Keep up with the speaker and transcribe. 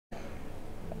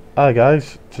Hi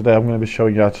guys, today I'm going to be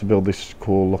showing you how to build this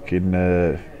cool looking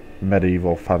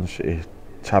medieval fancy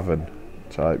tavern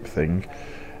type thing.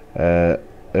 I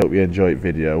hope you enjoy the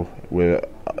video. We're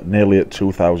nearly at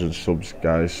 2,000 subs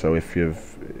guys, so if you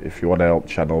want to help the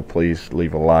channel, please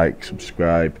leave a like,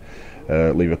 subscribe,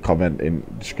 leave a comment in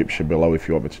the description below if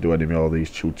you want me to do any more of these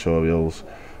tutorials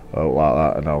like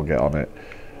that, and I'll get on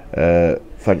it.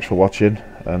 Thanks for watching,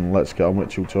 and let's get on with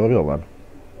the tutorial then.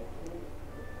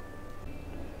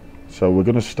 So we're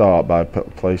going to start by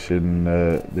placing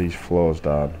these floors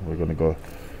down. We're going to go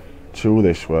two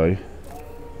this way,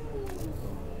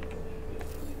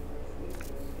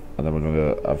 and then we're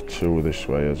going to have two this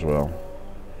way as well,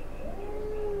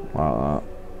 like that.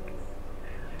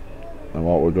 And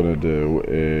what we're going to do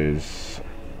is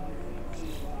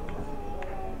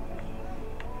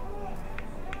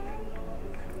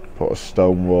put a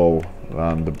stone wall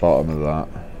around the bottom of that,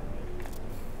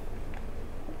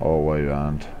 all the way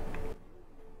around.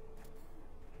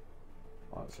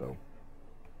 So,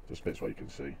 just fits what you can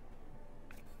see.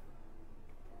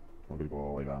 We're going to go all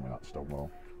the way down with that stone wall.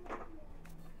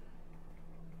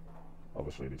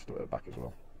 Obviously, you need to do it at the back as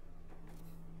well.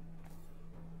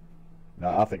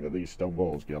 Now, I think that these stone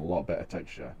walls get a lot better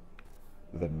texture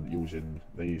than using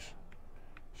these.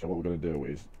 So what we're going to do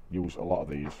is use a lot of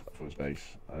these for the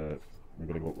base. We're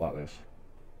going to go like this,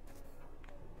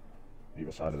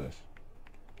 either side of this,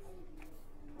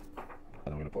 and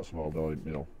then we're going to put a small door in the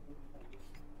middle.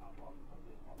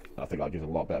 I think that gives a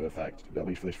lot better effect, at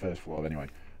least for this first floor anyway.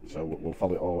 So we'll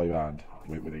follow it all the way around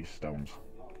with these stones,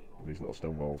 with these little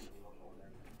stone walls,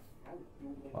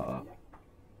 like that.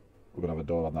 We're going to have a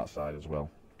door on that side as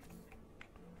well.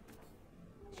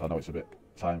 So I know it's a bit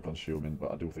time consuming,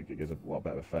 but I do think it gives a lot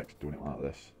better effect doing it like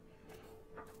this.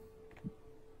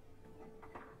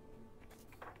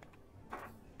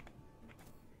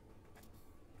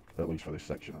 At least for this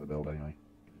section of the build anyway.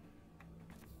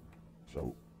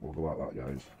 So we'll go like that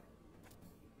guys,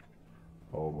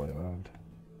 all the way around,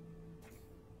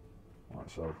 like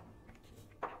so.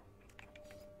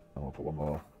 And we'll put one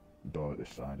more door at this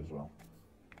side as well.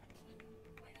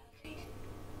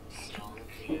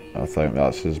 I think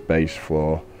that's his base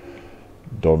floor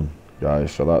done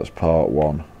guys, so that's part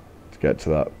one to get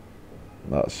to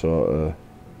that sort of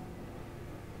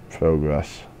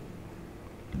progress.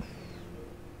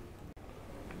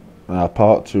 Now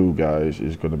part two guys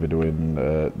is going to be doing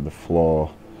the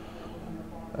floor.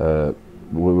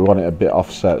 We want it a bit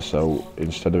offset, so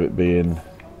instead of it being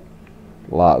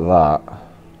like that,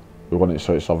 we want it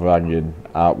so it's overhanging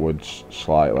outwards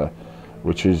slightly,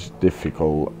 which is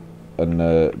difficult, and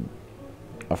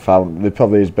I found there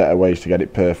probably is better ways to get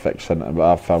it perfect centre,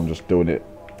 but I've found just doing it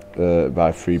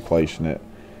by free placing it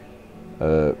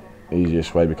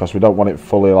easiest way, because we don't want it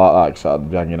fully like that because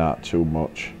that'd be hanging out too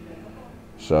much.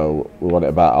 So we want it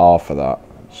about half of that.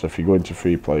 So if you go into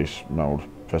free place mode,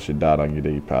 pressing down on your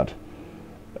D-pad,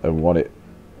 and we want it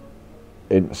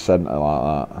in the centre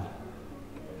like that.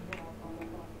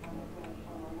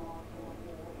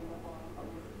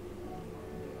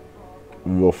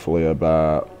 Roughly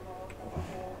about,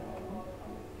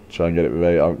 try and get it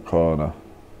right on the corner.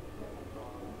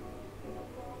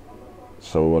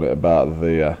 So we want it about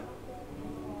there,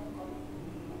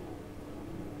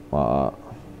 like that.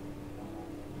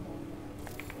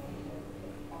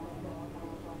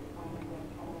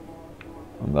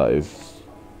 And that is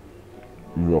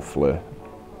roughly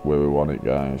where we want it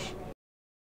guys.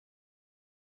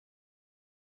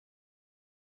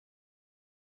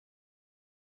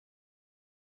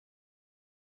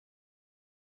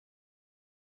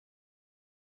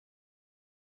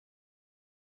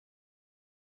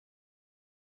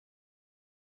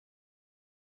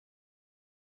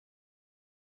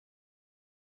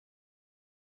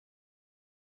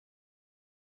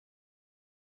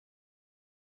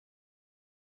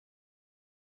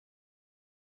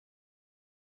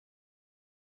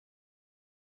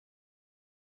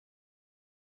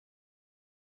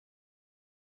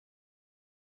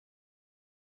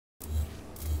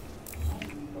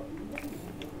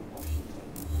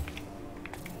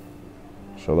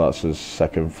 So that's his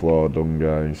second floor done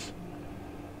guys.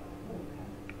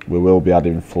 We will be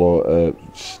adding floor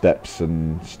steps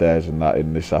and stairs and that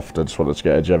in this after. Just wanted to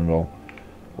get a general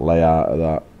layout of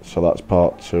that. So that's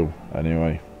part two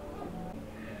anyway.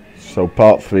 So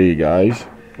part three guys,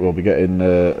 we'll be getting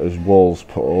as walls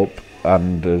put up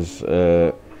and as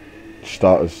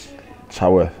starters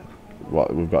tower,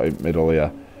 what we've got in the middle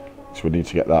here. So we need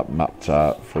to get that mapped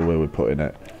out for where we're putting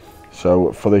it.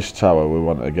 So for this tower we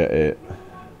want to get it,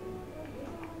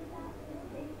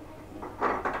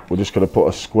 we're just going to put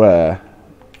a square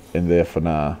in there for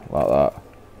now, like that,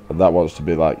 and that wants to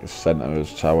be like the centre of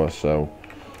his tower, so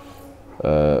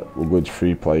we'll go to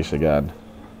free place again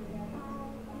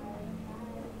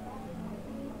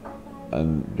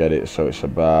and get it so it's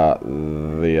about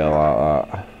there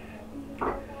like that.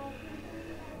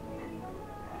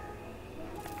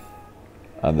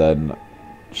 And then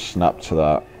snap to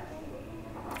that,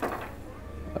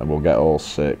 and we'll get all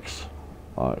 6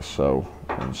 like so.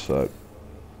 One sec.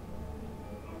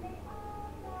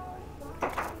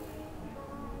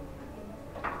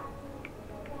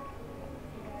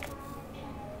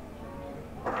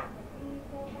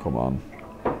 Come on,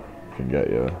 can get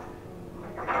you.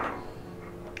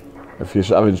 If you're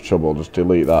having trouble, just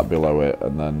delete that below it,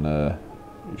 and then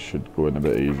it should go in a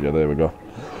bit easier. There we go.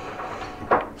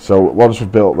 So once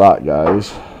we've built that,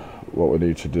 guys, what we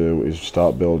need to do is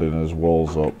start building his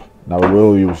walls up. Now we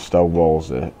will use stone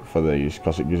walls for these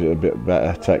because it gives it a bit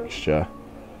better texture.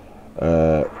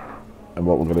 And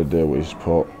what we're going to do is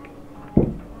put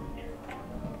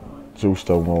 2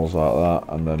 stone walls like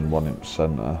that, and then 1 in the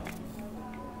centre.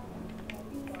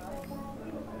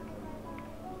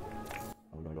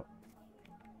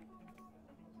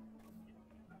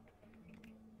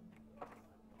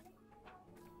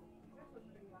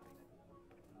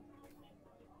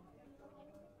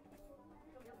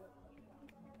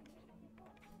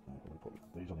 Put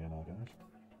these on here now, guys.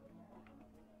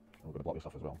 And we're going to block this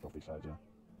off as well, off these sides, yeah.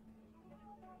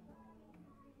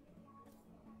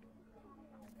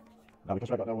 Now, because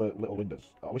I've got no little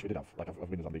windows, I wish we did have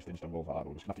windows on these thin stone walls like that, but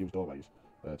we're just going to have to use doorways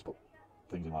to put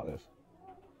things in like this.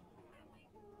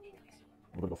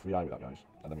 We're going to go 3i with that, guys,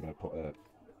 and then we're going to put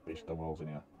these stone walls in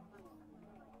here.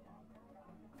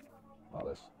 Like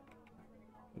this.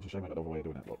 It's a shame I got another way of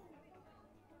doing it, but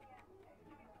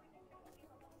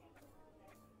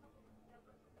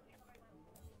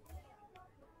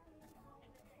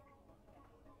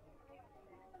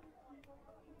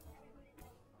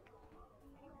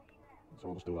so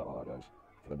we'll just do that like that, guys,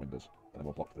 for the windows, and then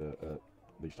we'll block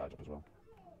these sides up as well.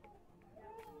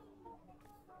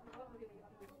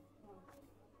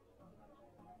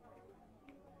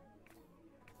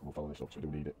 And we'll follow this up, so we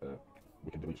do need it.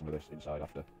 We can delete some of this inside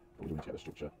after, but we do need to get the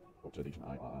structure up to a decent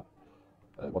height like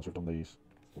that. Once we've done these,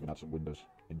 we're going to add some windows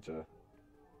onto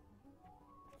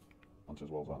his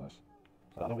walls like this.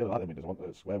 I don't really like the windows, I want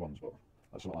the square ones, but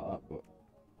that's something like that, but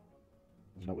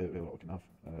there's no really what we can have.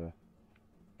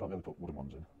 Can't really put wooden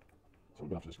ones in, so we're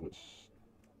going to have to just go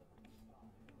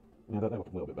yeah, they look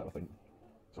a little bit better, I think.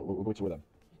 So we'll go 2 of them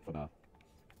for now.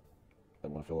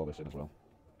 Then we're going to fill all this in as well.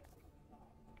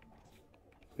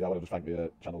 Yeah, I want to just thank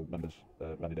the channel members,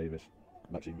 Randy Davis,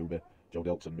 Maxime RUBY,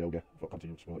 Dilks and MEOGI for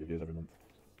continuing to support your videos every month.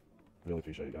 Really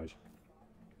appreciate it, guys.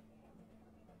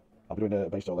 I'll be doing a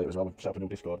base tour later as well. We've set up a new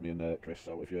Discord, me and Chris,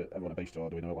 so if you ever want a base tour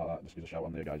doing it like that, just give us a shout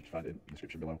on there, guys. Just find it in the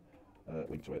description below,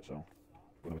 link to it, so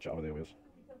we'll have a chat over there with us.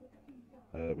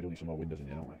 We do need some more windows in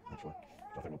here, don't we, actually?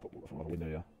 So I think we'll have a window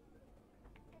here,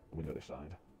 a window at this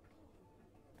side,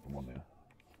 and 1 there.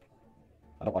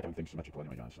 I don't like everything symmetrical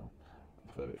anyway, guys, so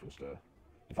I prefer it if it was,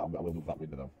 in fact I will move that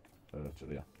window though, to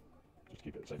there, just to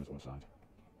keep it the same as on the side.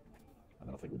 And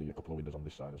then I think we need a couple of windows on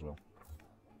this side as well,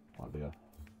 like there.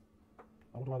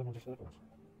 I wonder why them ones are circles.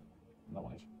 And that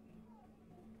one is.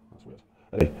 That's weird.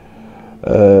 Anyway,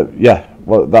 yeah,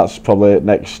 well that's probably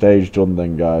next stage done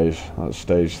then, guys. That's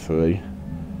stage 3.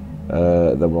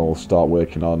 Then we'll start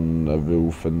working on a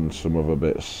roof and some other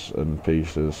bits and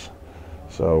pieces.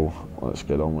 So let's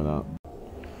get on with that.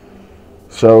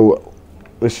 So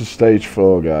this is stage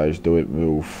 4, guys, doing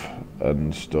roof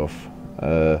and stuff.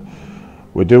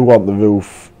 We do want the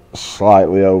roof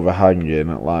slightly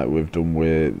overhanging like we've done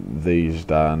with these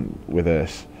down with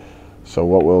this. So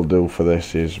what we'll do for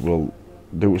this is we'll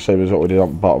do the same as what we did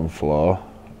on the bottom floor,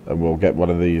 and we'll get one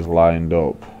of these lined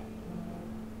up.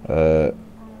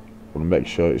 We'll make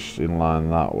sure it's in line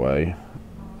that way,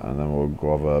 and then we'll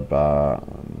go over about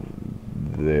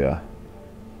there.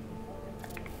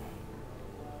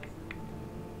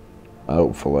 And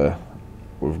hopefully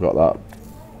we've got that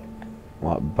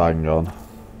like bang on.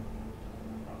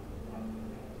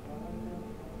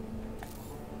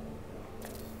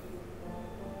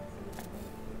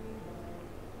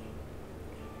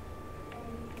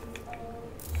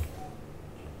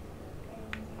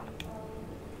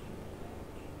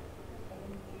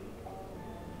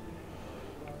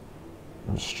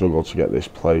 Struggle to get this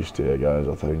placed here, guys.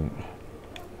 I think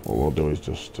what we'll do is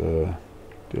just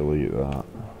delete that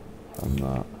and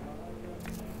that,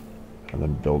 and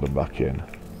then build them back in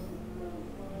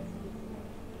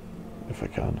if I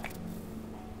can.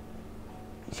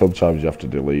 Sometimes you have to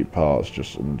delete parts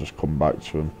and just come back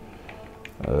to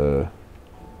them.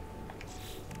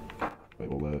 It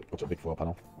will go to a big floor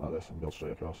panel like this and build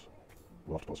straight across.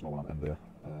 We'll have to put a small one on the end there.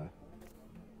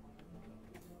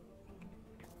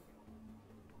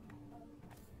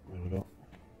 There we go.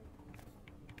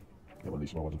 Get one of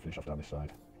these small ones and finish off down this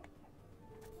side.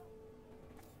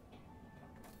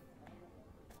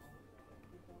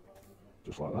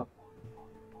 Just like that.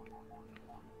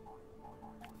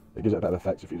 It gives it a better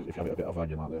effect if you have it a bit of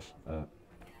hanging like this, than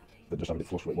just having it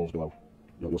flush with walls below.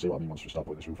 You'll see what I mean once we start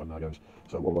putting this roof on now, guys.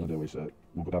 So what we're going to do is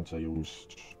we'll go down to use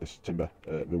this timber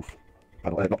roof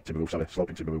panel, not timber roof, sorry,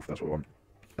 sloping timber roof. That's what we want.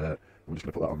 We're just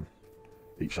going to put that on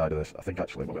each side of this. I think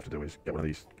actually what we have to do is get one of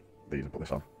these and put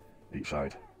this on each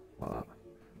side like that,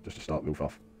 just to start the roof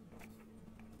off.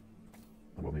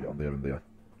 And we'll need it on there and there.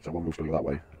 So one roof's going to go that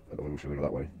way, another roof's going to go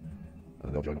that way,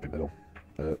 and they'll join up in the middle.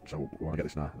 So we want to get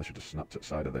this now. This should just snap to the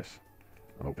side of this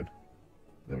and open.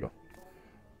 There we go.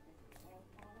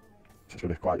 So it's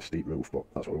going to be quite a steep roof, but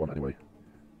that's what we want anyway.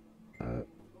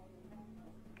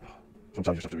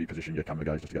 Sometimes you just have to reposition your camera,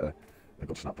 guys, just to get a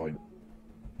good snap point.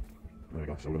 There we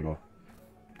go. So we're going to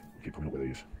keep coming up with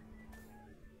these.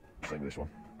 Same with this one.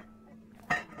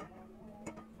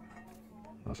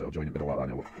 That's it, it'll join in the middle like that,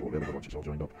 and it'll look really good once it's all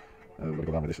joined up. We're going to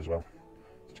go down with this as well. So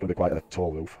it's going to be quite a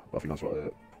tall roof, but I think that's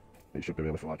what it should be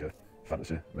really for like a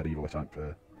fantasy, medieval type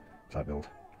build.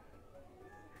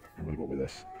 I'm going to go up with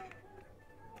this.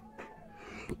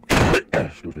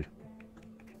 Excuse me.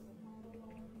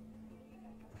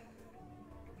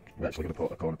 We're actually going to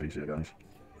put a corner piece here, guys.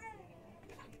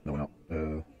 No, we're not.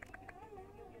 So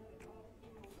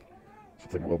I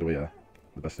think what we'll do here,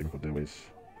 the best thing we could do is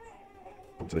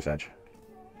come to this edge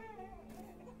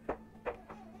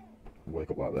and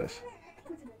work up like this.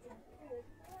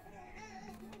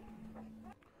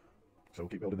 So we'll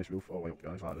keep building this roof all the way up,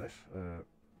 guys, like this.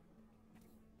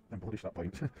 Then bloody snap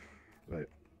point. Right,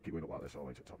 keep going up like this all the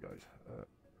way to the top, guys.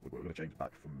 We're going to change it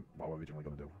back from what we're originally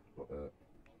going to do, but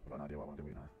I've got an idea what I want to do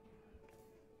here now.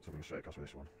 So we're going to straight across with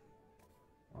this one,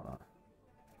 like that.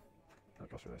 And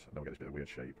across with this, and then we'll get this bit of weird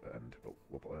shape at the end, but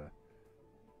we'll put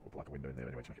like a window in there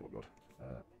anyway to make it look good.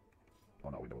 Or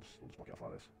not a window, we'll just block it off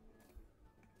like this.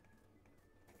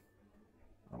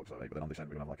 That looks alright, but then on this end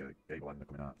we're going to have like a gable end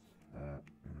coming out.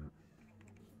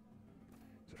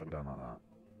 So if I go down like that,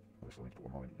 obviously I need to put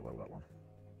one more in below that one.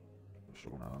 I'll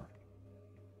struggle now.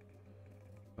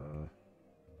 I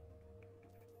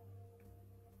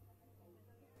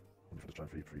wonder if I just try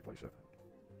and replace it.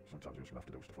 Sometimes you're just going to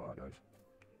have to do stuff like that, guys.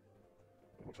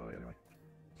 But it looks alright anyway.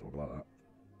 So we'll go like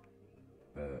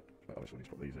that. Obviously we need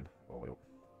to put these in all the way up.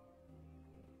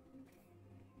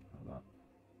 Like that.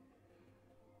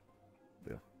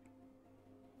 There.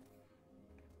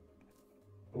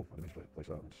 Oh, I didn't mean to place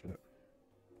that, I'll just spin it.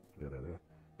 There. Do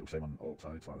the same on all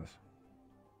sides like this.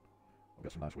 I'll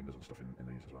get some nice windows and stuff in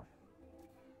these as well.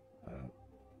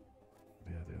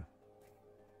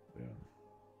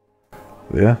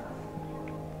 There.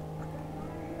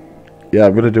 Yeah,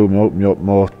 I'm going to do more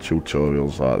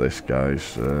tutorials like this,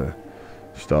 guys.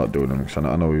 Start doing them, because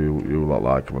I know you lot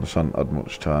like them. I haven't had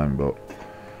much time, but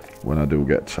when I do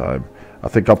get time, I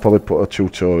think I'll probably put a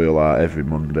tutorial out every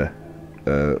Monday.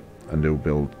 A new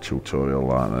build tutorial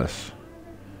like this.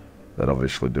 Then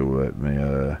obviously do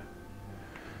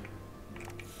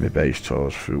my base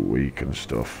tours through week and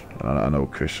stuff. And I know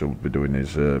Chris will be doing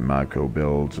his micro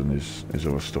builds and his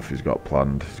other stuff he's got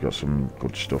planned. He's got some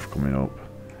good stuff coming up.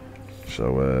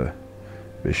 So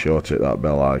be sure to hit that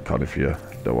bell icon if you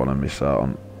don't want to miss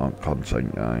out on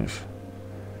content, guys.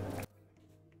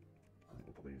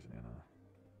 We'll put these in here now.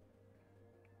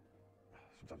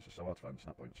 Sometimes it's just so hard to find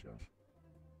snap points, guys.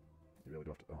 You really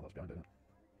do have to. Oh, that's behind it.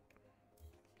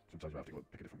 Sometimes you have to go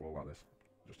pick a different wall like this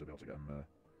just to be able to get them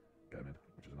in,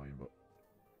 which is annoying, but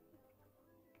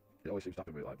it always seems to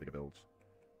happen with like bigger builds.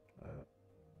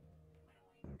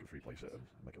 We could replace it and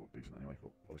make it look decent anyway,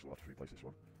 but obviously we'll have to replace this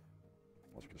one.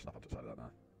 Once we can snap onto the side of that now.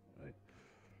 Right.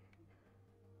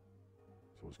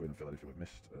 So we'll just go in and fill anything we've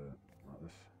missed, like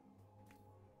this.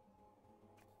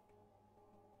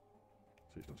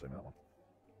 See, it's done the same with that one.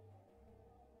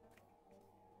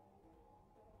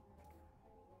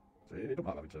 So it don't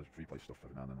matter having to replace stuff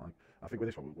every now and then. Like, I think with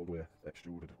this one we'll do a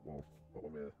extruded wall, but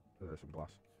one with some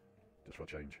glass, just for a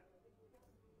change.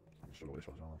 I'm struggle with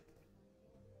this one as well.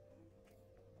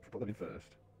 If we put them in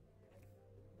first,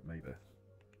 maybe.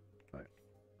 Right.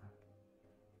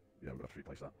 Yeah, we're going to have to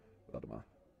replace that, but that doesn't matter.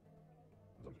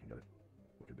 As long as we can get it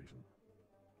looking decent.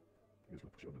 I'm just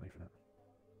going to push it underneath in it.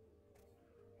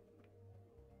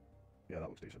 Yeah, that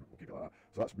looks decent. We'll keep it like that.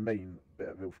 So that's main bit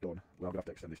of roof done. We're going to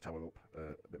have to extend this tower up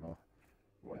a bit more.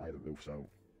 We want it higher than the roof, so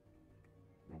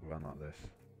we'll go around like this.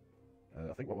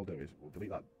 I think what we'll do is we'll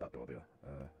delete that door there.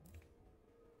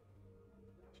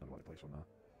 never want to place one there.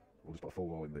 We'll just put a full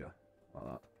wall in there, like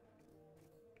that.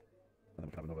 And then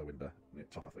we can have another window near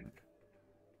the top, I think.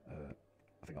 I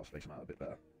think that'll space them out a bit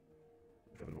better.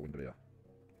 If we have another window here.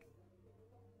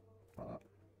 Like that.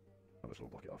 I'll just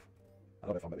block it off. I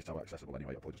don't know if I'll make this tower accessible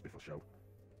anyway, it'll probably just be for show,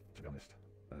 to be honest.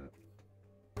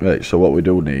 Right, so what we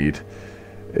do need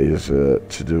is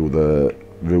to do the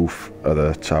roof of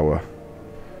the tower.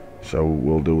 So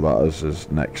we'll do that as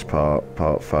next part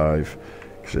 5,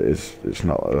 because it's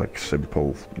not like a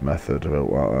simple method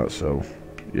built like that. So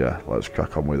yeah, let's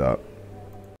crack on with that.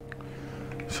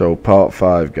 So part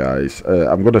 5, guys,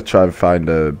 I'm going to try and find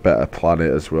a better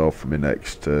planet as well for my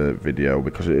next video,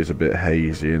 because it is a bit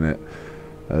hazy in it.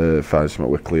 Find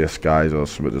something with clear skies or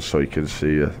something just so you can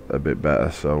see a bit better,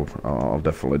 so I'll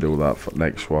definitely do that for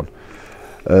next one.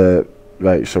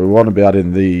 Right, so we want to be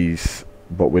adding these,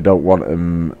 but we don't want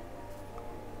them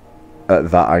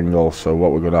at that angle, so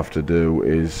what we're going to have to do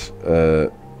is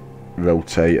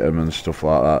rotate them and stuff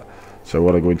like that. So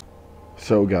what I'm going to...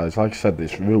 So guys, like I said,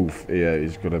 this roof here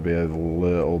is going to be a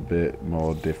little bit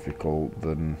more difficult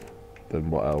than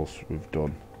what else we've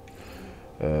done.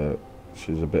 So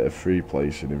there's a bit of free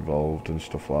placing involved and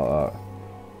stuff like that.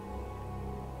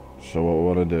 So what we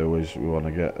want to do is we want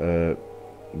to get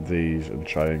these and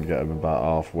try and get them about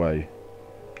halfway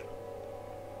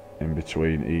in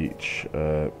between each.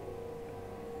 So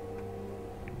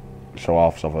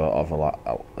halves of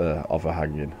a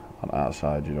hanging on the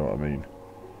outside, you know what I mean?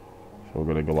 So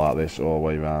we're going to go like this all the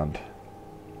way around.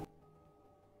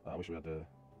 I wish we had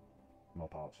more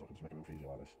parts so I can just make a roof easier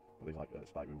like this. But these like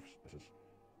spike roofs, this is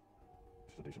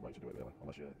a decent way to do it really,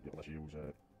 unless you use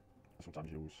sometimes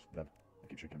use them and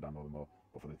keep shrinking them down more and more.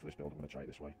 But for this build, I'm going to try it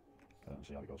this way and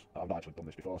see how it goes. I've not actually done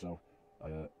this before, so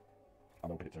I'm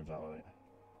hoping it turns out alright.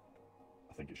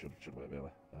 I think it should work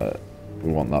really.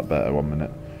 We want that better 1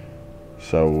 minute,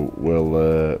 so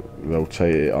we'll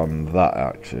rotate it on that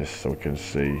axis so we can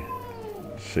see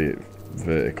it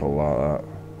vertical like that.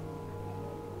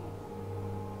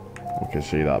 We can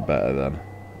see that better then.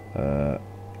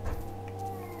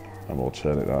 And we'll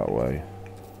turn it that way.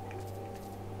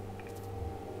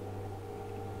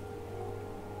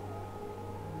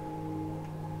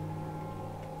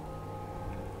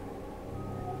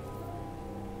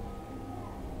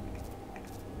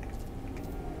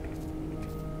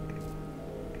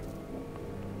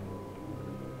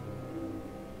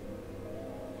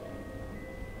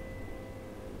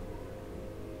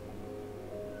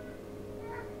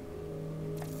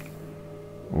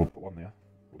 We'll put one there.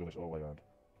 We'll do this all the way around.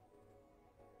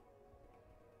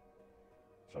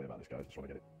 Sorry about this, guys. Just want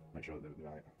to get it. Make sure that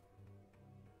they're right.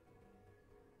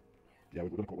 Yeah, we're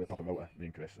going to put a proper motor, me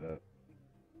and Chris,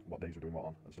 what days we're doing what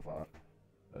on and stuff like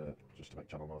that. Just to make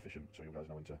the channel more efficient, so you guys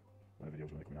know when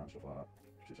videos are going to come out and stuff like that.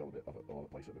 Because it's all a bit all over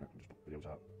the place at the minute. We'll just put videos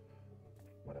out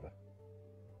whenever.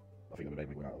 I think they're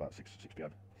mainly going out about 6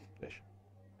 PM ish.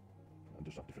 And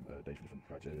just have different days for different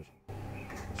criteria.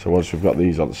 So once we've got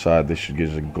these on the side, this should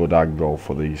give us a good angle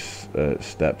for these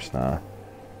steps now.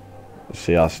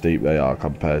 See how steep they are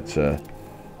compared to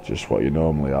just what you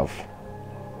normally have,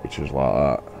 which is like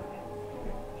that.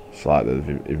 It's like they've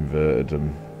inverted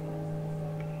them,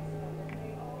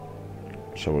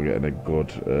 so we're getting a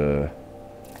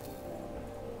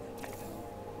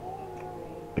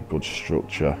good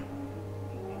structure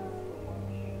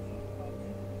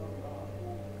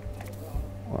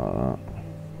like that.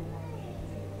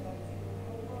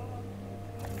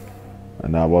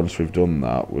 And now once we've done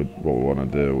that, what we want to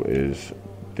do is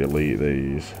delete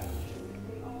these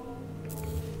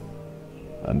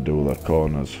and do the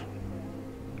corners.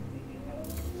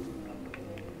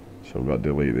 So we've got to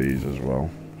delete these as well.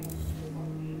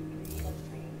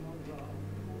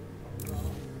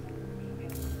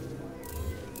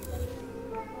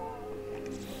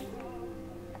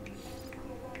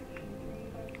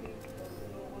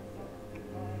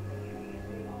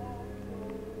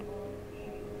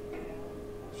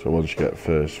 So once you get the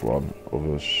first one,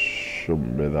 others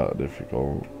shouldn't be that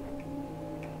difficult.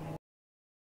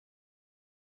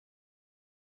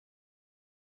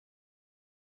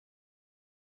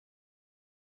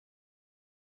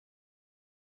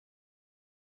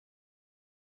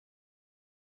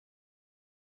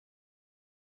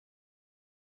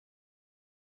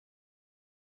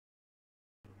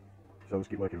 So just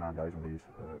keep working around, guys, on these.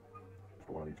 Just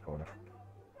put one on each corner.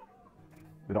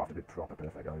 They don't have to be proper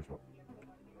perfect, guys, but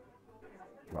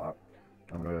like that.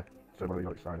 I'm going to turn one of these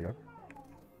on its side again.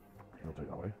 Rotate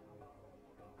that way.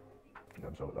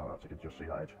 Again, so that so you can just see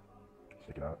that edge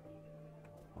sticking out.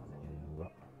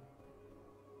 That.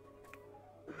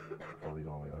 Follow these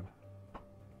all the way around.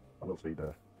 I will speed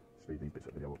these bits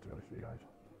of the video up, to be honest with you guys.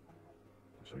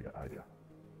 so you get an idea.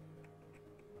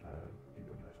 Keep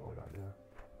doing this all the idea.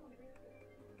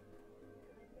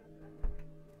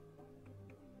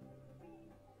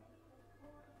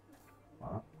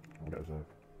 Like that. And we'll get us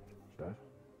stairs.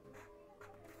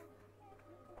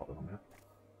 Pop them on there.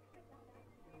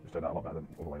 It's turned out a lot better than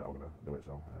the other way that I'm going to do it,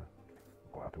 so I'm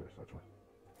quite happy with this actually.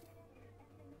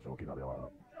 So we'll keep that there like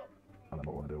that. And then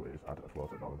what we want to do is add a floor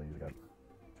to all of these again,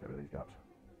 to get rid of these gaps.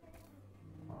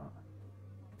 Like that.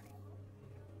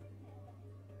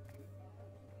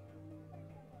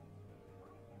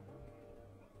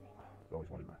 There's always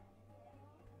one in there.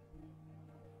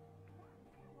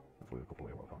 Hopefully a couple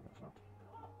here, well, I can't get snapped.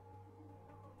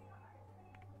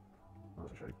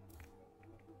 That's a shame.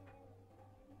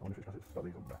 I wonder if it's because it's got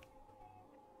these up there.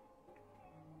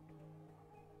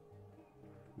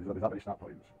 There's that many snap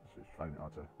points, it's finding it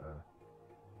hard to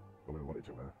go where we want it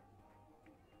to there.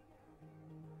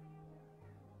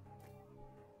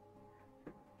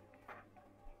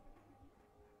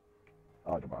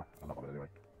 Oh, it don't matter, I'm not bothered anyway.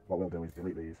 What we'll do is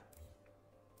delete these,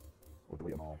 we'll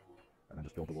delete them all, and then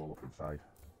just build the wall up inside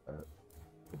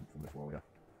from this wall here.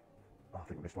 Oh, I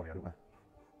think we missed one here, don't we?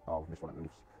 Oh, we missed one at the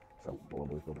roofs, so what we'll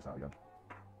do is build this out again.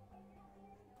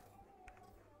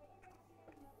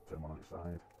 Turn one on its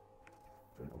side,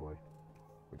 turn it other way,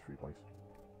 which free place.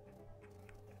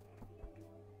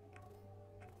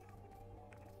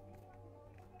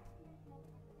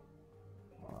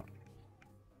 Like that.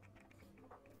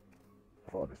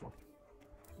 I thought I missed one.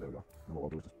 There we go. And what we'll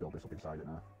do is just build this up inside it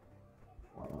now.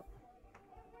 Like that.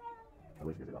 At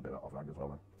least gives it that bit of overhang as well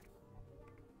then.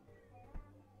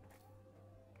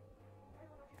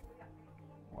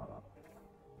 Like that.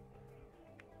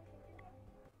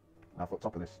 Now for the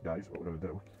top of this, guys, what we're going to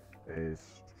do is,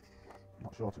 I'm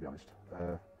not sure to be honest,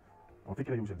 I'm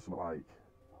thinking of using something like,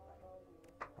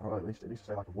 I don't know, it needs to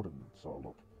say like a wooden sort of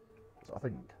look. So I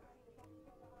think,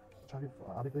 how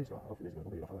big these go? I don't think these are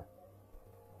going to be off there.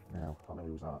 Now, I'm going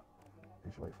to use that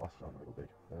insulated flask, so I'm going to go big.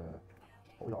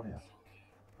 What we got on here?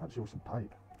 Let's use some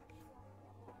pipe.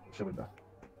 Cylinder.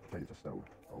 Change it to stone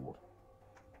or wood.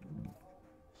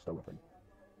 Stone, I think.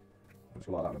 Just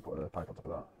go like that and put a pipe on top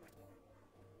of that.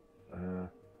 I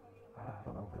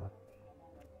don't know really.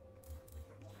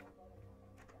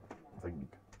 I think.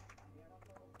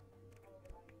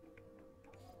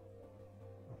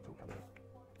 That's too kind of.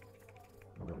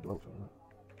 Not really gloves, isn't it?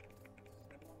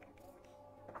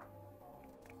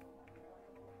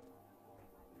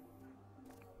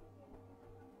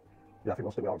 Yeah, I think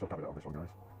we'll stick with auto cabinet on this one, guys.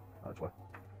 Actually.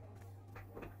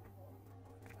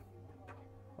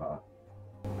 Like that.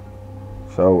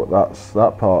 So that's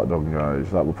that part done, guys.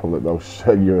 That was probably the most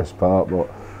strenuous part, but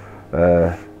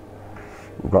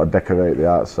we've got to decorate the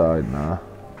outside now,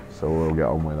 so we'll get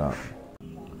on with that.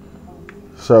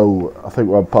 So I think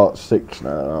we're on part 6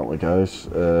 now, aren't we, guys?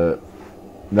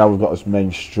 Now we've got this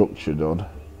main structure done,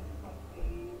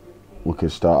 we can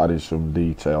start adding some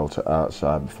detail to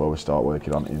outside before we start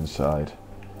working on inside.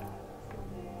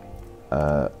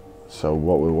 So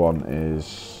what we want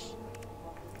is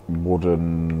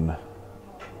wooden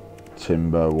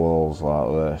timber walls like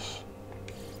this.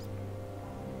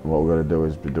 And what we're going to do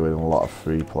is be doing a lot of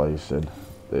free placing.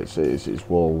 It's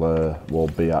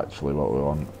wall B actually what we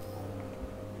want.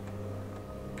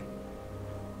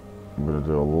 I'm going to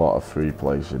do a lot of free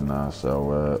placing now,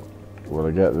 so we're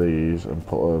going to get these and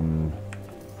put them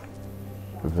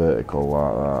vertical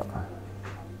like that.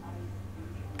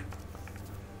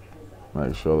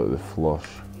 Make sure that they're flush.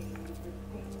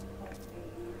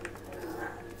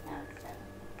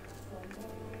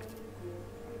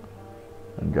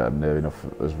 And get them near enough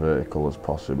as vertical as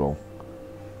possible.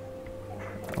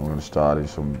 I'm going to start adding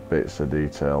some bits of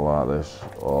detail like this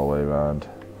all the way around.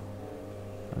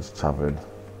 Just tapping.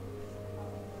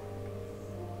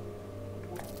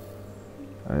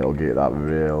 And it'll get that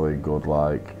really good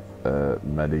like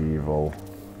medieval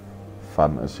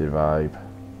fantasy vibe.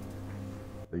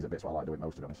 These are bits what I like doing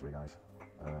most, to be honest with you guys.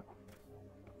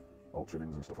 All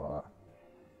trimmings and stuff like that.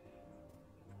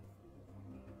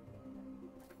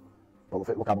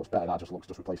 But look how much better that just looks,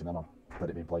 just replacing them on, than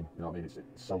it being plain. You know what I mean?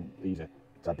 It's so easy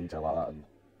to add detail like that, and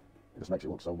it just makes it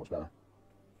look so much better.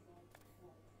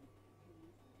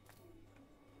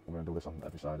 I'm going to do this on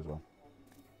every side as well.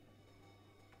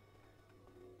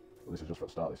 But this is just for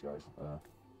the start, this, guys. Right,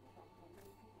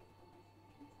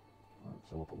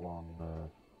 so we'll put one,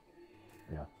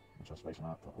 yeah, I'm just spacing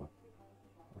out properly.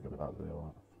 I'll get it out of there, like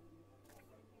that.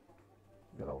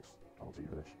 Yeah, that looks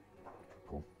even-ish.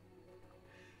 Cool.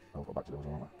 I'll go back to those,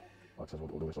 won't I? Like I said,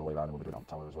 we'll do this all the way around, and we'll be doing it on the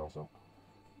tower as well, so.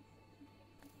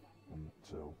 1,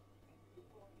 2,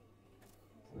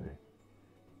 3,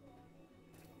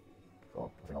 4. I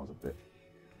think that was a bit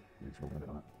It's moving a bit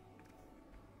on it.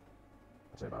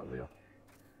 I'd say about there.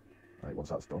 Right, once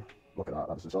that's done, look at that,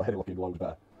 that's it's already looking loads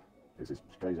better. It's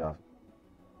crazy how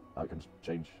it can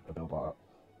change a build like that.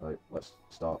 Right, let's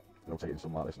start rotating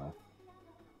something like this now.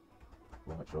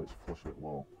 We'll make sure it's flush with the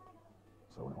wall.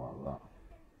 So when it like that.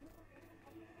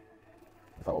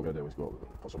 In fact, what we're going to do is go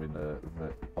put some in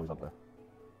horizontally.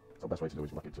 So the best way to do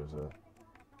is look it as a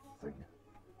thing.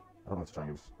 I don't know if to try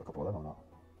and use a couple of them or not.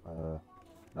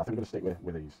 Now I think we're going to stick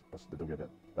with these, because they do get a bit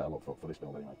better look for this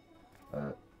build anyway.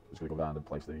 Just going to go around and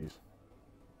place these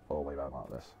all the way around like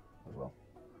this as well.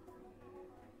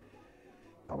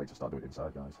 Can't wait to start doing it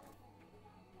inside, guys.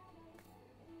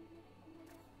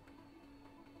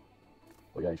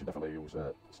 But yeah, you should definitely use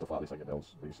stuff like this on your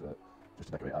builds, these, just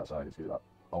to decorate outside. It's giving that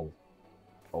whole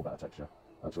better texture.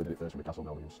 I actually did it first with my castle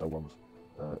building, stone ones.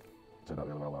 Turned out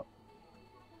really well, that.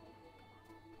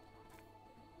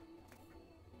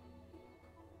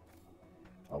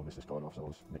 I'll miss this corner off, so I'll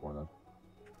just nick one of them.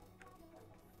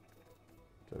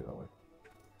 Turn it that way.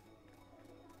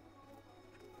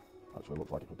 Actually,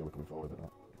 looks like it could do it coming forward, doesn't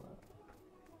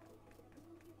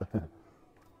it?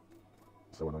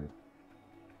 So annoying.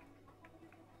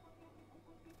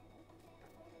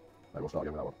 Right, we'll start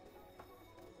again with that one.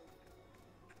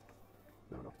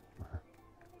 There we go.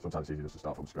 Sometimes it's easier just to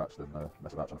start from scratch than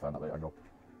mess about trying to find that right angle.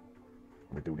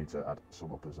 And we do need to add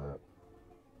some up as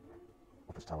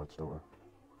towers, don't we?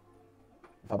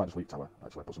 If I might just leave tower,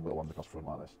 actually, put some little ones across the front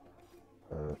like this.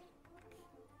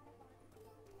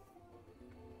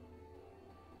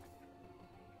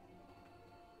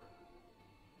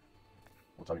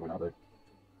 What time are you going out, Dave?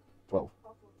 12?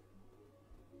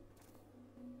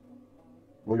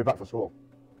 Will you be back for school?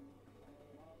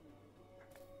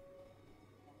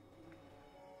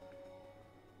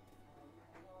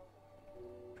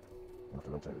 I'll have to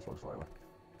rotate this one slightly.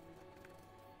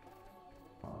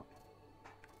 Alright.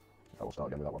 I will start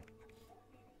again with that one.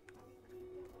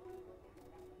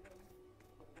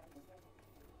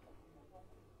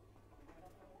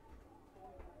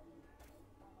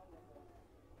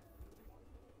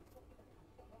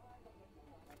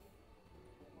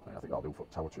 I think I'll do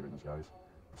tower tunings, guys.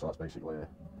 So that's basically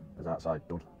is outside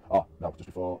done. Oh no, just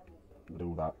before we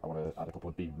do that, I want to add a couple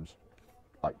of beams,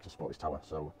 like to support this tower.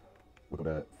 So we're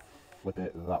going to flip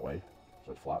it that way,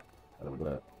 so it's flat, and then we're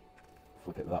going to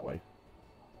flip it that way.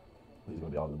 These are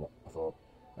going to be harder than what I thought.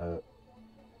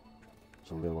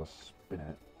 So we really want to spin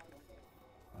it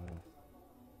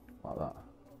like that.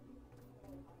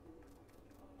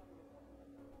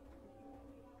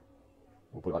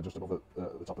 We'll put it like just above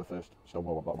the top of the first stone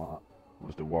wall, bottom like that. We'll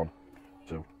just do 1,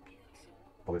 2,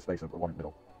 probably a space of 1 in the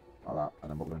middle, like that. And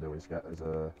then what we're going to do is get as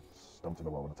a stone timber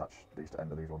wall and attach these to the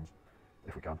end of these ones,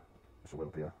 if we can. Just a way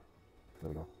up here. There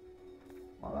we go.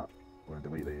 Like that. We're going to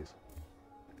delete these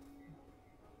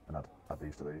and add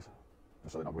these to these,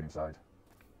 just so they're not going inside.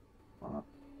 Like that.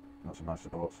 And that's some nice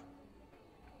supports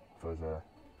for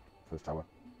his tower.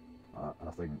 Like that. And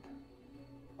I think,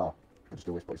 we'll just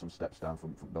do this, put some steps down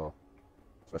from the door.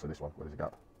 Especially this one, where there's a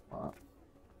gap, like that.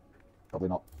 Probably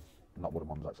not wooden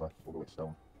ones actually, we'll go with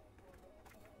stone.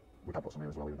 We can put some here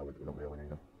as well, even though we don't really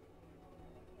need them.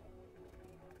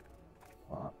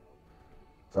 Like that.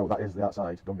 So that is the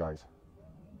outside done, guys.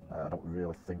 I don't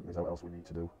really think there's what else we need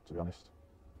to do, to be honest.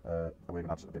 We're going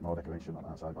to add a bit more decoration on the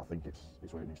outside, but I think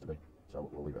it's where it needs to be. So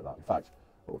we'll leave it at that. In fact,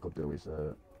 what we could do is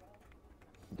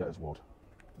get us wood,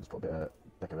 just put a bit of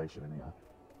decoration in here.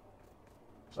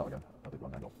 Start again, I did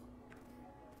one angle.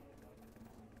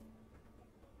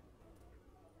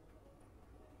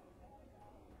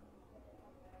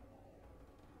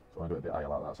 So I'm going to do it a bit higher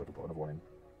like that, so I can put another one in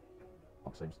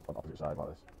on the opposite side like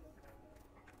this.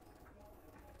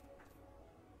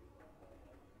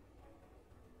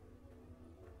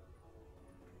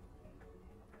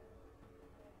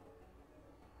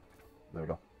 There we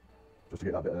go. Just to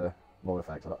get that bit more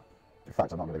effect. In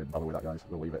fact, I'm not going to bother with that, guys.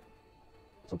 We'll leave it.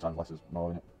 Sometimes less is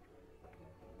more in it.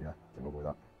 Yeah, I think we'll go with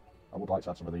that. I would like to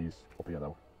add some of these up here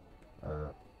though.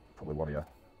 Probably one here.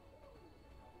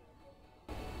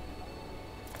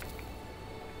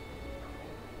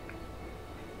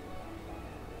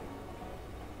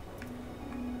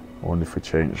 I wonder if we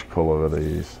change colour of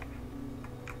these.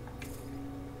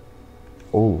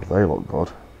 Oh, they look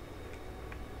good.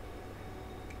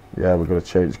 Yeah, we're going to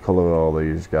change colour of all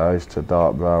these guys to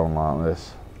dark brown like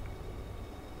this.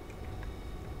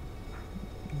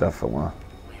 Definitely.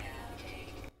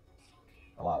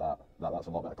 I like that. That's a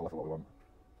lot better colour for what we want.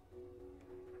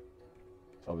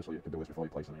 So obviously you can do this before you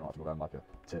place them, you don't have to go down like a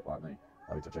tip like me,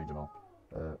 having to change them all.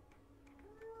 Oh,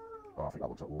 I think that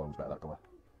looks loads better, that colour.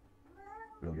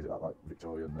 Really gives it that like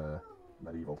Victorian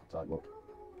medieval type look.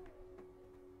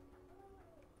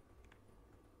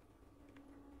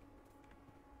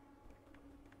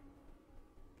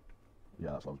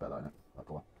 Yeah, that's loads better, isn't it? That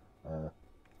colour.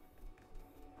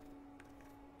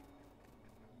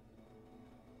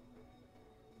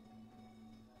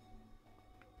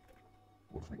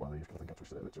 We'll just make one of these because I think I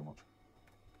twisted it a bit too much.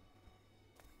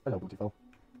 Hello, beautiful.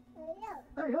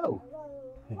 Hello.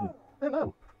 Hello.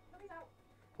 Hello.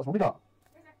 What's Mummy got?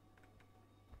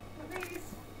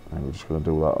 And we're just going to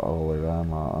do that all the way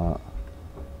around like that.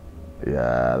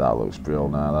 Yeah, that looks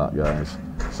brilliant now, that, guys.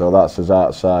 So that's us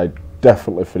outside.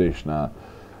 Definitely finished now.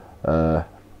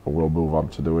 We'll move on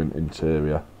to doing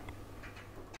interior.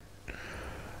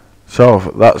 So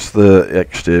that's the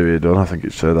exterior done. I think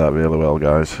it turned out really well,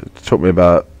 guys. It took me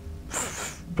about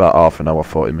half an hour,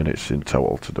 40 minutes in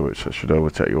total to do it, so it should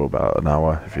only take you about an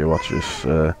hour if you watch this,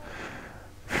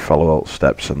 follow all the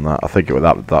steps and that. I think it was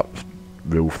that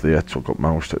roof there took up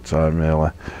most of the time,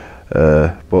 really.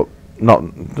 But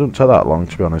doesn't take that long,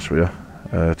 to be honest with you,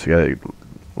 to get it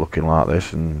looking like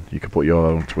this, and you can put your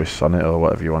own twists on it or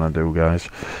whatever you want to do, guys.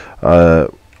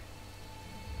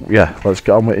 Yeah, let's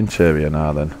get on with interior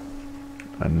now then,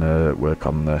 and work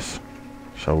on this.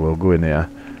 So we'll go in here.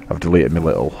 I've deleted my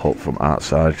little hut from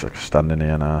outside, so I can stand in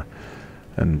here now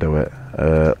and do it.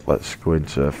 Let's go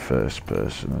into first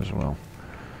person as well.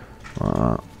 Like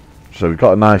that. So we've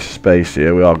got a nice space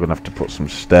here. We are going to have to put some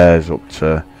stairs up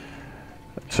to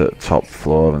top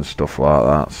floor and stuff like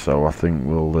that. So I think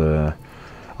we'll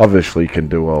obviously you can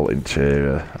do all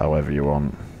interior however you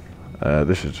want.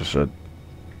 This is just a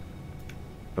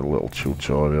little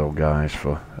tutorial, guys,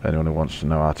 for anyone who wants to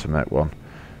know how to make one.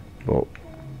 But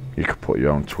you could put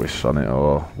your own twists on it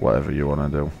or whatever you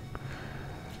want to do.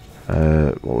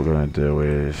 What we're going to do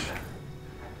is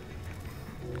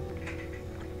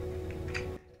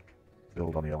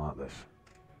build on here like this.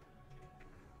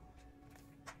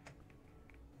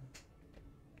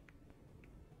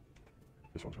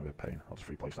 This one's going to be a pain. I'll just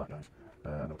replace that, guys.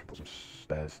 And then we can put some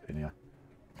stairs in here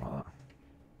like that.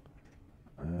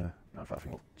 Now, in fact, I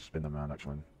think we'll spin them around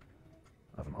actually and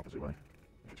have them opposite way.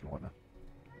 If it's going to work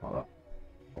now. Like that.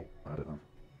 Oh, I had it then.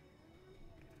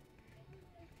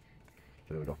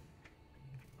 There we go.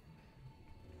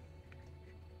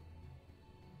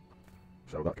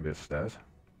 So that can be the stairs.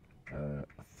 I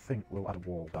think we'll add a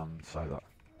wall down the side of that,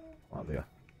 like there,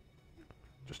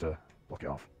 just to block it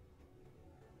off.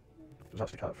 Does that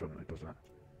stick out front? It does, doesn't it?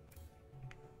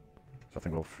 So I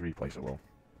think we'll replace a wall.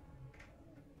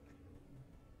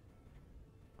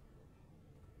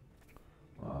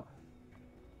 Like that.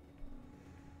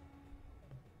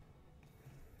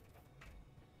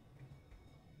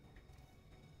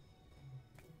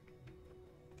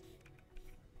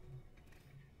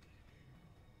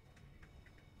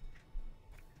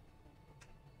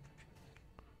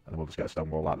 And then we'll just get a stone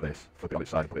wall like this, flip it on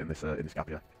its side, put it in this gap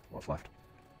here, what's left.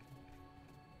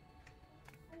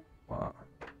 Like that.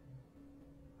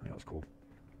 I think that's cool.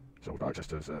 So we've got access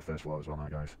to this first floor as well now,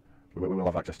 guys. We will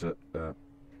have access to, we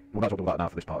might as well do that now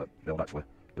for this part of the build, actually.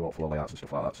 Do all floor layouts and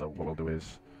stuff like that. So what we'll do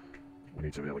is, we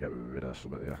need to really get rid of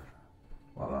some of it here,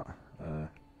 like that. I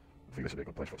think this would be a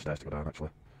good place for the stairs to go down,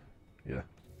 actually. Yeah.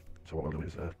 So what we'll do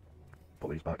is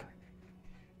put these back.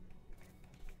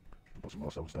 Put some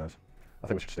more stone stairs. I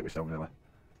think we should stick with stone, really.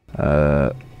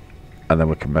 And then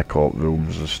we can make all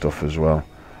rooms and stuff as well.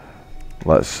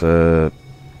 Let's put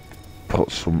a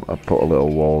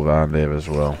little wall around here as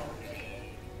well.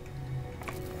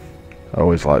 I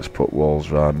always like to put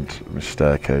walls around my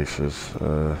staircases.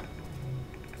 That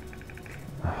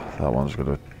one's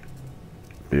going to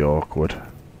be awkward. I'll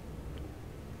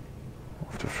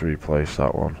have to replace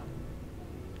that one.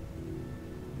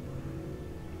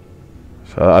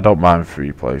 So I don't mind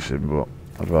replacing, but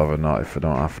I'd rather not if I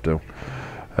don't have to.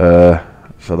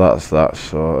 So that's that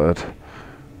sorted.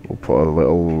 We'll put a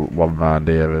little one round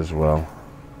here as well.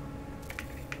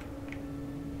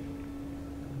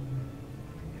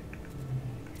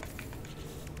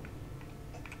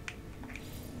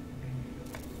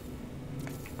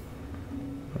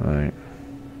 Right,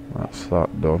 that's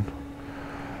that done.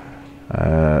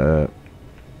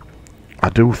 I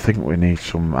do think we need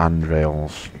some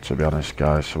handrails, to be honest,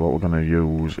 guys. So what we're going to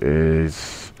use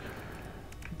is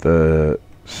the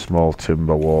small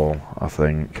timber wall, I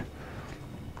think.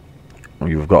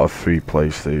 You've got to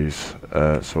replace these,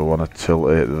 so we want to tilt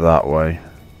it that way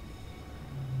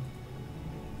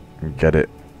and get it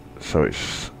so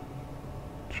it's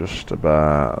just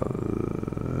about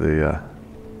there.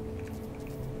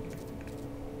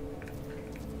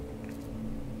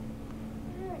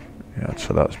 Yeah,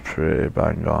 so that's pretty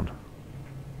bang on.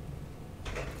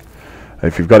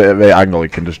 If you've got it at the angle, you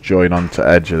can just join onto the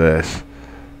edge of this,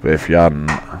 but if you hadn't,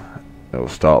 it'll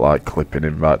start like clipping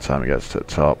in by the time it gets to the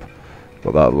top.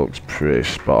 But that looks pretty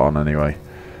spot on anyway.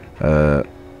 We'll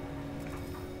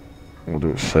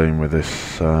do the same with this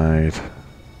side.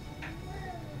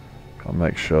 I'll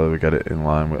make sure that we get it in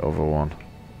line with the other one.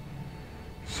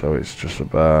 So it's just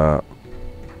about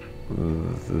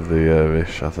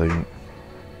there-ish, I think.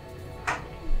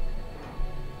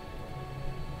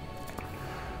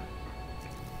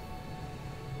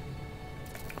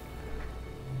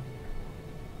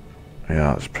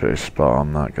 Yeah, it's pretty spot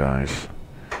on that, guys.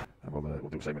 And we'll do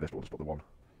the same with this, but we'll just put the one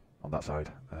on that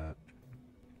side.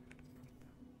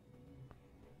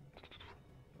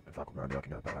 If I come around here, I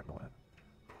can get a better angle on it.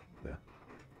 There.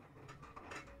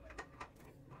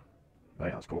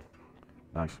 Right, that's cool.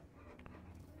 Nice.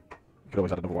 You could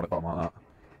always add another one at the bottom like that.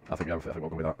 I think we'll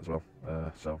go with that as well.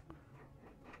 So.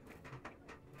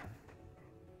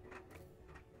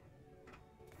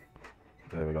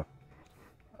 There we go.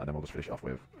 And then we'll just finish it off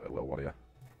with a little one here.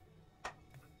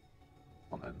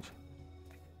 On ends.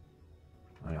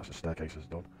 Oh, yeah, that's the staircase is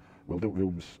done. We'll do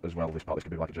rooms as well. This can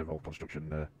be like a general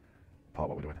construction part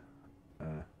what we're doing.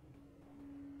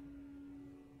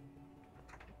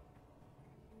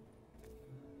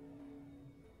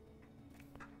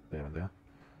 There and there.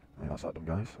 Yeah, that's that done,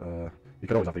 guys. You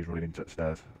can always have these running into the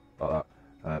stairs like that.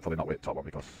 Probably not with the top one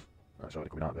because it's already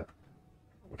coming out of it.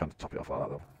 We can top it off like that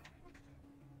though.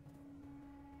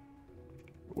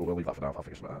 We'll leave that for now. I'll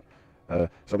figure something out.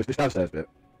 So this downstairs bit,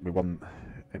 we want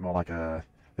it more like a.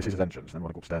 This is his entrance, and then we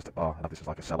want to go upstairs to the bar and have this as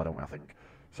like a cellar, don't we? I think.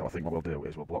 So I think what we'll do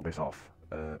is we'll block this off.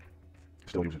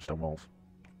 Still using stone walls.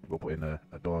 We'll put in a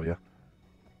door here,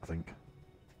 I think,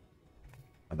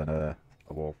 and then a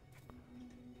wall.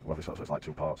 We'll have this so it's like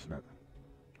two parts, isn't it?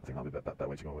 I think that'll be a better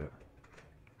way to go with it.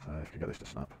 If you can get this to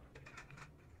snap.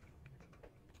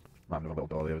 Might have another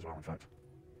little door there as well, in fact.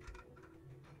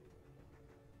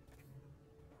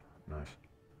 Nice.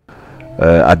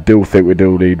 I do think we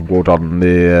do need wood on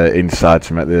the inside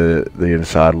to make the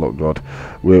inside look good.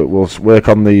 We'll work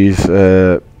on these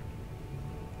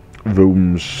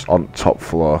rooms on top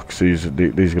floor because these are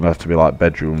going to have to be like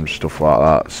bedrooms, stuff like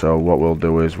that. So what we'll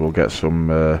do is we'll get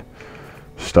some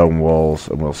stone walls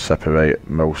and we'll separate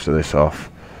most of this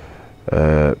off.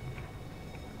 Yeah,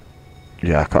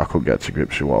 I couldn't get to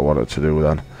grips with what I wanted to do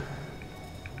then,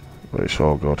 but it's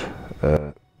all good.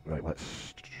 Right,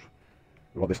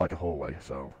 we want this like a hallway,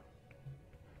 so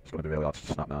it's going to be really hard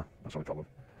to snap now. That's the only problem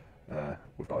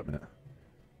we've got at the minute.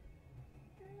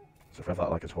 So if we have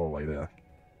that like a hallway there,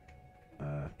 we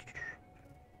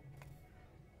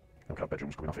can have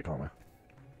bedrooms coming off it, can't we? I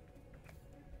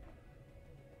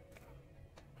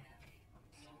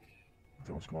think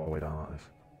we'll just come all the way down like this.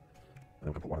 And then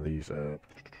we can put one of these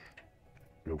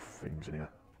roof things in here,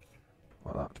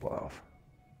 like that, to block that off.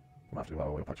 We might have to do that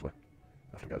all the way up actually,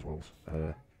 after we get his walls.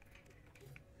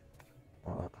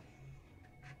 Like that.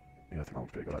 Yeah, I think that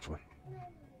looks pretty good actually.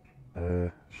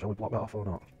 Shall we block that off or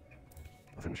not?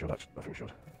 I think we should actually. I think we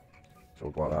should. So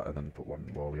we'll block that and then put one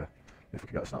wall here. If we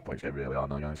can get a snap point, it's getting really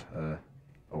hard now, guys.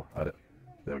 Oh, I had it.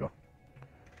 There we go.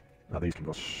 Now these can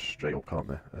go straight up, can't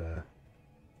they?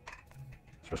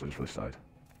 Especially just for this side.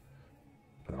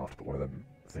 And then I'll have to put one of them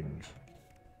things,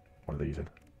 one of these in.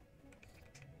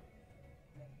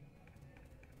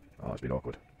 Oh, it's been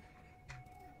awkward.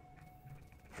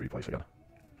 Free place again.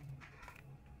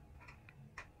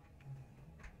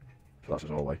 So that's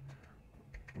his hallway.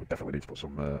 We definitely need to put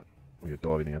some with a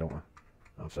door in here, don't we?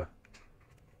 I'd say.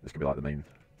 This could be like the main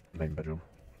bedroom.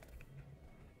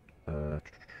 I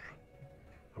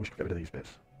wish we could get rid of these bits.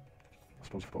 I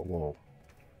suppose if we put a wall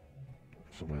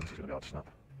somewhere, this is going to be hard to snap.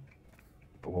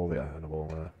 Put a wall there and a wall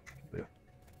there.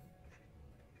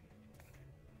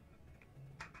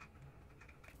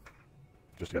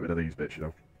 Just to get rid of these bits, you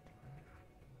know.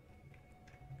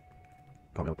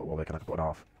 Can't really put a wall there, can I? Put an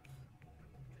half.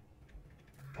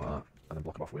 Like that. And then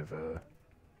block them off with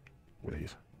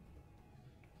these.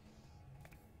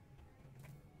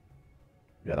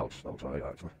 Yeah, that looks alright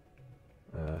actually.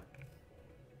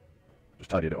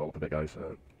 Just tidying it all up a bit, guys.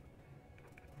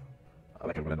 I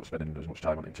reckon I'm going to end up spending as much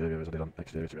time on interior as I did on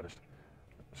exterior, to be honest.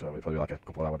 So it'll probably be like a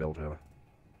couple of hour build really.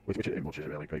 Which isn't much, is it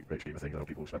really? Great scheme of things. I know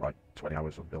people spend like 20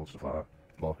 hours on builds, stuff like that.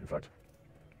 More, in fact.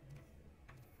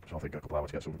 So I think a couple of hours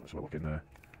to get something looking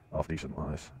half decent like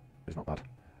this is not bad.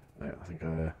 Yeah, I think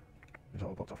it's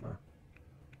all blocked off now.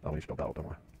 Now we need to build that up, don't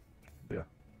we? But yeah,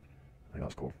 I think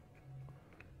that's cool.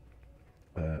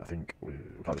 I think we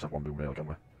can't just have one room really, can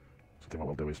we? So I think what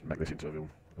we'll do is make this into a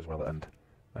room as well at end.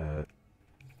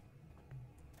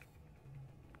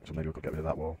 So maybe we could get rid of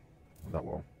that wall and that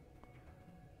wall.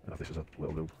 And if this is a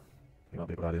little room, I think that'd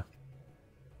be a good idea.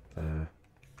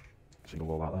 Single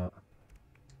wall like that.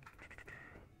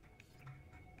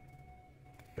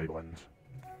 Gable ends.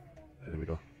 There we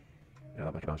go. Yeah,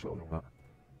 that'd make a nice little room, that.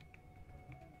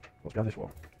 What's behind this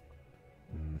wall?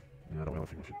 Yeah, I don't really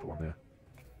think we should put one there.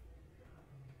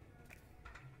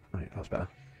 Right, that's better.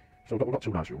 So we've got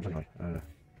two nice rooms anyway.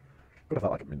 Could have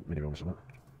that like a mini room or something.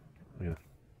 Yeah, I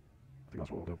think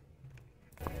that's what we'll do.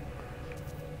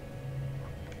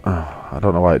 Oh, I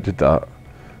don't know why it did that.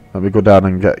 Let me go down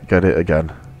and get it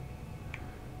again.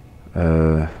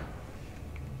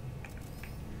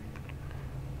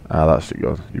 That's it.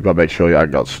 Good. You've got to make sure you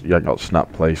ain't got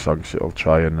snap place on, because it'll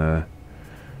try and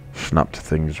snap to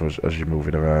things as you're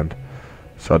moving around.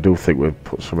 So I do think we'll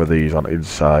put some of these on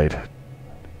inside.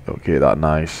 It'll get that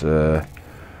nice,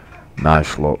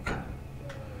 nice look.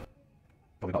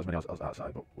 Probably not as many as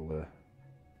outside, but we'll.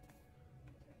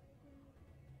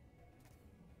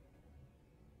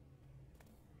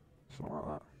 Something like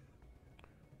that.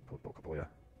 Put a couple here.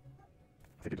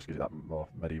 I think it just gives it that more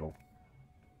medieval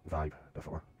vibe,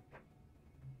 definitely.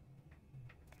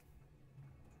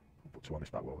 I'll put two on this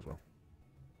back wall as well.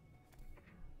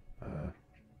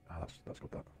 That's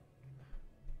good, that.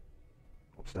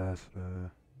 Upstairs,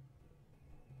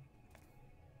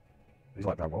 these are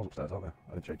like brown walls upstairs, aren't they?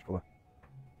 I didn't change colour.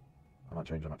 I might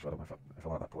change them actually, I don't know if I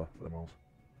like that colour for them walls.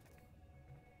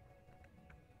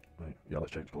 Right, yeah,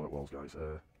 let's change colour at walls, guys.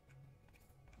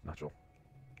 Natural.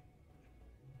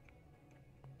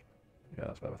 Yeah,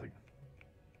 that's better, I think.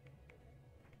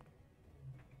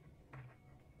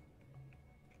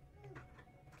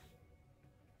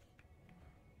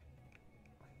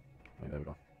 Right, there we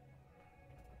go.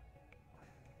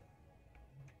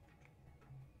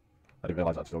 I didn't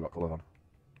realise I'd still got colour on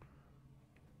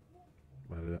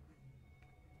when I did it.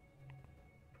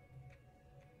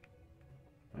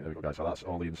 Right, there we go, guys. So that's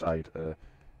all the inside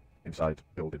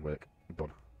building work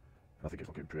done. And I think it's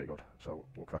looking pretty good. So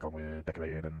we'll crack on with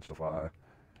decorating and stuff like that.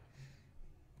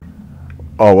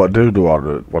 Oh, what I do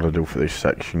want to do for this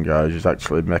section, guys, is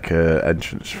actually make a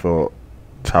entrance for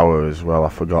tower as well. I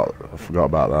forgot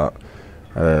about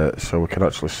that. So we can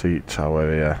actually see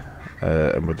tower here.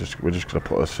 And we're just gonna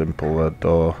put a simple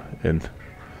door in.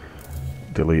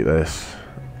 Delete this.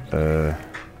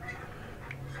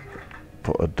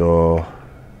 Put a door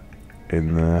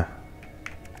in there.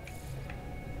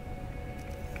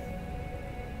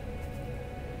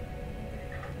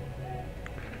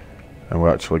 And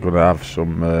we're actually gonna have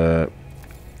some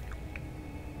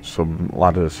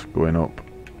ladders going up.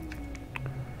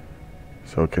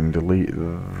 So we can delete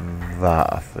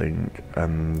that, I think,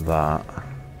 and that.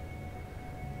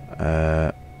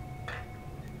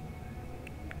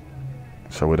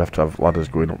 So we'd have to have ladders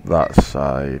going up that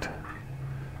side,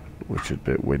 which would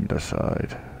be window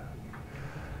side,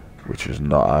 which is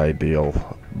not ideal,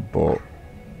 but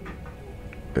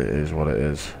it is what it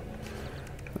is.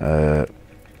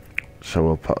 So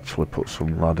we'll actually put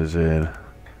some ladders in.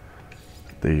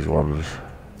 These ones,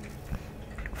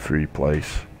 free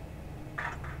place.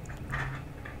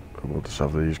 And we'll just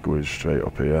have these going straight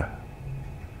up here.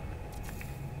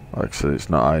 Like I said, it's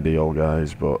not ideal,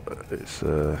 guys, but it's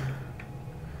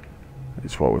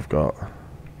what we've got.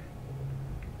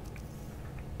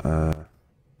 You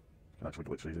can actually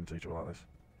glitch these into each other like this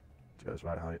to get us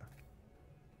right height.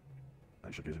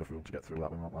 And it should give us enough room to get through that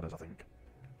with more ladders, I think.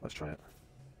 Let's try it.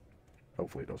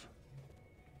 Hopefully it does.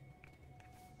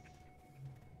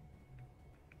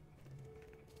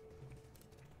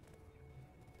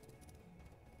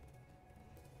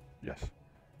 Yes.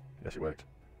 Yes, it worked.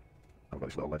 I've got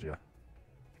this little ledge here.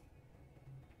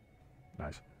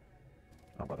 Nice.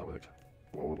 I'm glad that worked.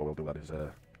 What we'll do then is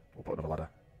we'll put another ladder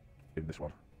in this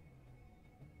one.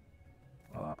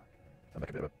 Like that. And make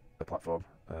a bit of a platform.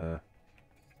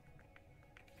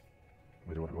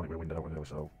 We want it with a window, don't we,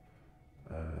 so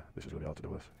this is going to be hard to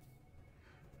do this.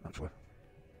 Actually.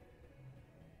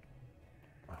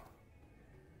 Oh,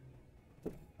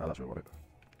 that's where we want it.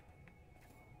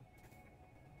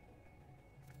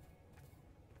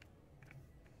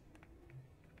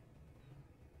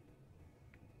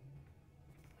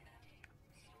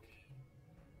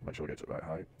 Make sure we get to the right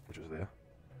height, which is there.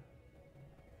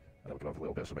 And then we can have a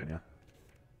little bit of something in here.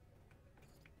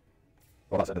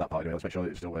 Well, that's the end of that part anyway. Let's make sure that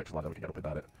it still works, ladder we can get up and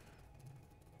down it.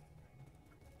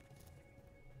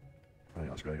 Right,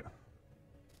 that's great.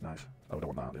 Nice. Oh, we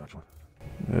don't want that, do you, actually?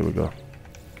 There we go.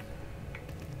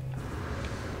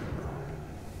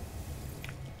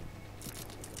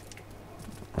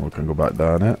 And we can go back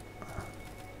down it.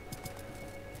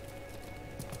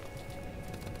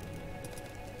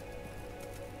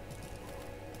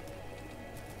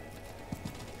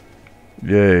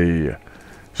 Yay.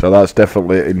 So that's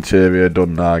definitely interior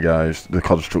done now, guys, the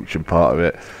construction part of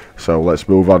it. So let's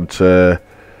move on to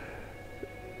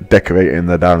decorating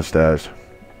the downstairs.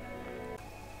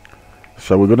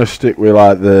 So we're gonna stick with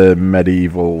like the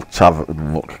medieval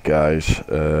tavern look, guys.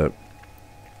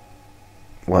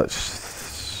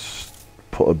 Let's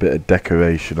put a bit of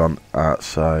decoration on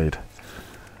outside.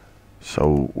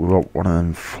 So we want one of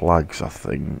them flags, I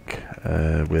think.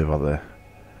 Where are they?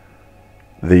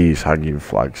 These hanging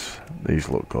flags. These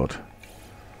look good.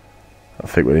 I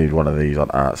think we need one of these on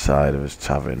outside of his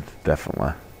tavern,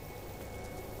 definitely.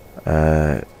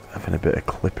 Having a bit of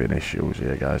clipping issues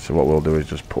here, guys. So what we'll do is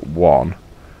just put one,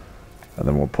 and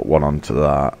then we'll put one onto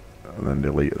that, and then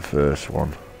delete the first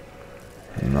one,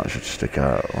 and that should stick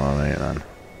out alright then,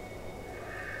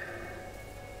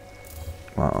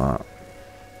 like that.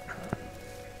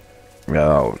 Yeah,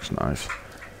 that looks nice.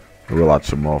 We'll add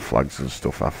some more flags and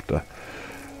stuff after.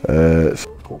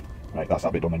 Cool. Right, that's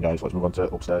that bit done then, guys. Let's move on to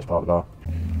upstairs part of the bar.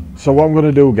 So what I'm going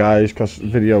to do, guys, because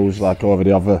videos like already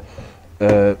have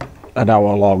an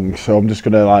hour long, so I'm just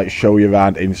going to like show you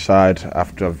around inside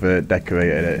after I've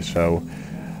decorated it. So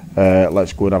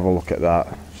let's go and have a look at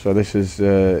that. So this is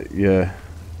your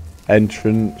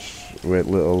entrance with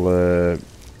little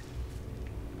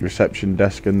reception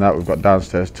desk and that. We've got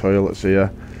downstairs toilets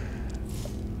here.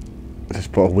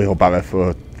 Just put a wheelbarrow for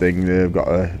a thing there. We've got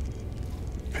a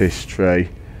piss tray.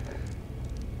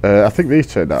 I think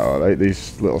these turned out alright,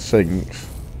 these little sinks.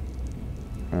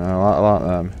 I like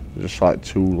them. They're just like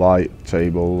two light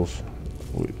tables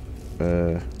with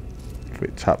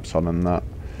taps on and that.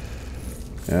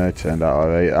 Yeah, it turned out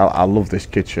alright. I love this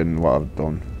kitchen, what I've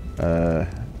done.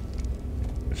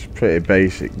 It's pretty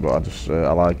basic, but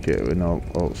I like it with no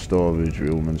little storage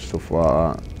room and stuff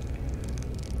like that.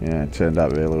 Yeah, it turned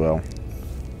out really well.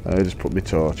 I just put my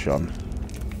torch on.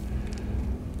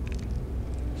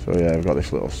 So yeah, we've got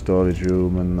this little storage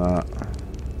room and that.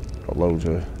 Got loads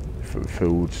of different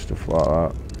food, stuff like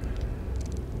that.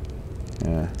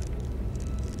 Yeah.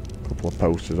 A couple of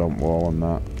posters on the wall and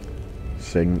that.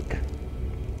 Sink.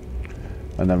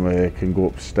 And then we can go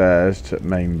upstairs to the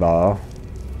main bar.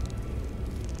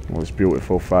 Well, this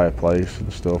beautiful fireplace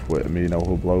and stuff with Amino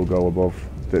Hub logo above.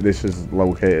 This is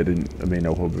located in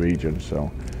Amino Hub region,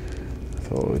 so I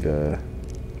thought we'd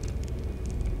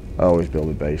I always build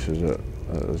the bases at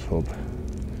this hub.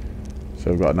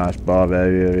 So we've got a nice bar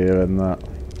area here and that.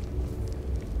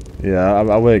 Yeah,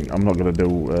 I'm not going to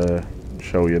do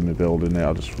show you me building it.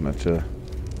 I just wanted to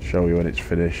show you when it's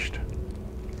finished.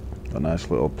 A nice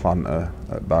little planter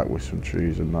at the back with some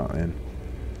trees and that in.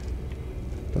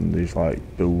 And these like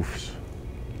booths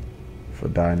for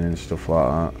dining and stuff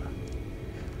like that.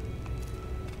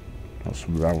 Got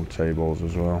some round tables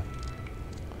as well.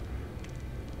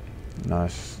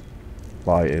 Nice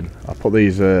lighting. I put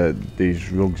these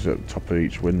rugs at the top of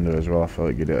each window as well. I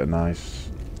felt it gave it a nice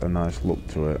look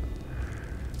to it.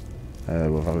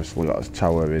 We've obviously got a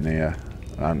tower in here.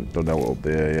 I haven't done out up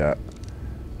there yet.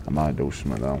 I might do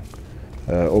something though.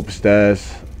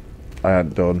 Upstairs, I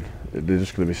haven't done. They're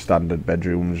just going to be standard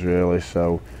bedrooms really,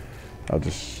 so I'll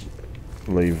just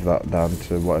leave that down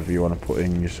to whatever you want to put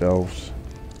in yourselves.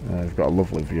 We've got a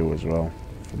lovely view as well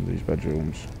from these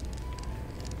bedrooms.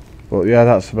 But yeah,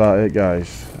 that's about it,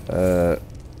 guys.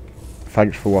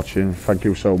 Thanks for watching. Thank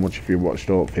you so much if you watched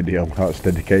the video. That's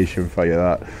dedication for you,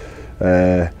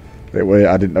 that.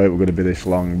 I didn't know it was going to be this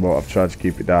long, but I've tried to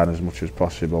keep it down as much as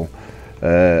possible.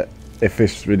 If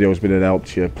this video has been an help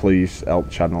to you, please help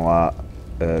the channel out.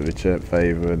 Return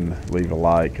favour and leave a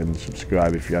like and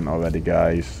subscribe if you haven't already,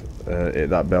 guys. Hit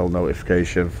that bell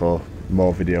notification for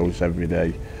more videos every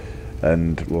day,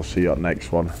 and we'll see you at the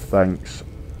next one. Thanks,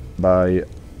 bye.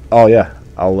 Oh yeah,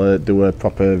 I'll do a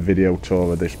proper video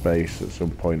tour of this base at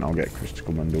some point. I'll get Chris to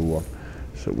come and do one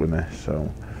with me. So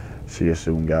see you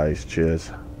soon, guys.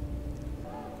 Cheers.